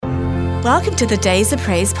Welcome to the Days of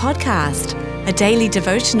Praise podcast, a daily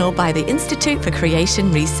devotional by the Institute for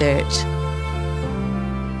Creation Research.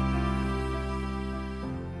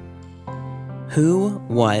 Who,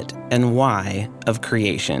 what, and why of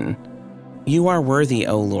creation. You are worthy,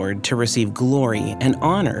 O Lord, to receive glory and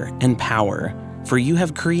honor and power, for you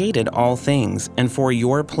have created all things, and for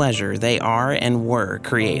your pleasure they are and were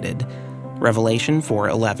created. Revelation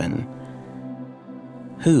 4:11.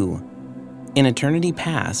 Who? In eternity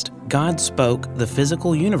past, God spoke the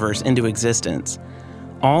physical universe into existence.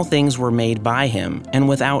 All things were made by him, and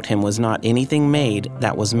without him was not anything made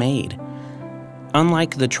that was made.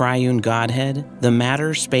 Unlike the triune Godhead, the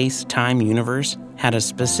matter-space-time universe had a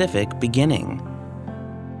specific beginning.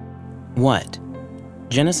 What?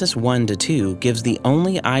 Genesis 1-2 gives the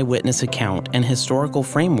only eyewitness account and historical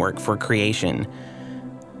framework for creation.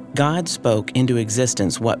 God spoke into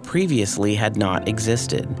existence what previously had not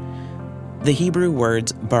existed. The Hebrew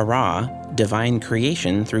words bara, divine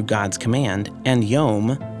creation through God's command, and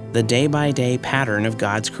yom, the day-by-day pattern of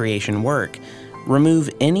God's creation work, remove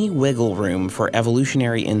any wiggle room for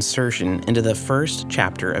evolutionary insertion into the first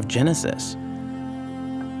chapter of Genesis.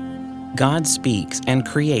 God speaks and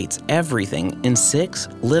creates everything in 6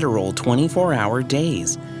 literal 24-hour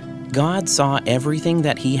days. God saw everything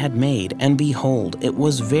that he had made, and behold, it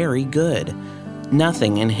was very good.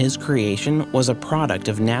 Nothing in his creation was a product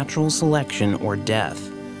of natural selection or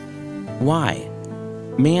death. Why?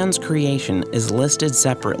 Man's creation is listed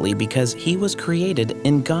separately because he was created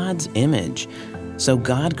in God's image. So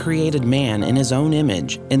God created man in his own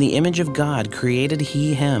image. In the image of God created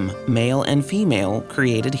he him, male and female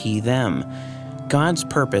created he them. God's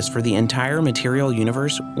purpose for the entire material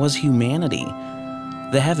universe was humanity.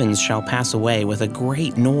 The heavens shall pass away with a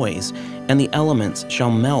great noise, and the elements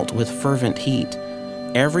shall melt with fervent heat.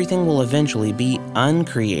 Everything will eventually be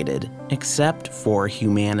uncreated except for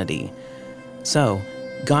humanity. So,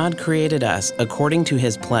 God created us according to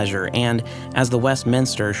his pleasure and, as the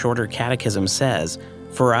Westminster Shorter Catechism says,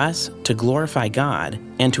 for us to glorify God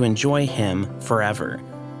and to enjoy him forever.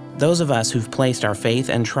 Those of us who've placed our faith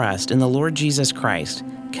and trust in the Lord Jesus Christ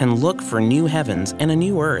can look for new heavens and a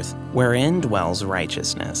new earth wherein dwells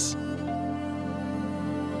righteousness.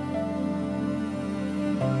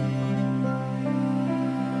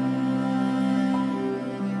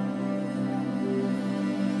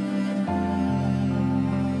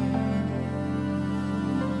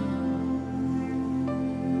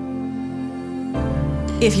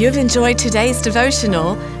 If you've enjoyed today's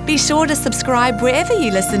devotional, be sure to subscribe wherever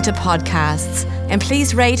you listen to podcasts, and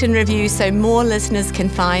please rate and review so more listeners can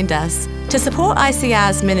find us. To support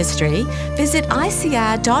ICR's ministry, visit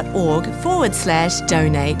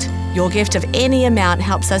icr.org/donate. Your gift of any amount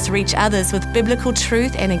helps us reach others with biblical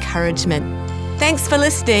truth and encouragement. Thanks for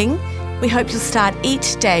listening. We hope you'll start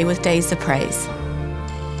each day with Days of Praise.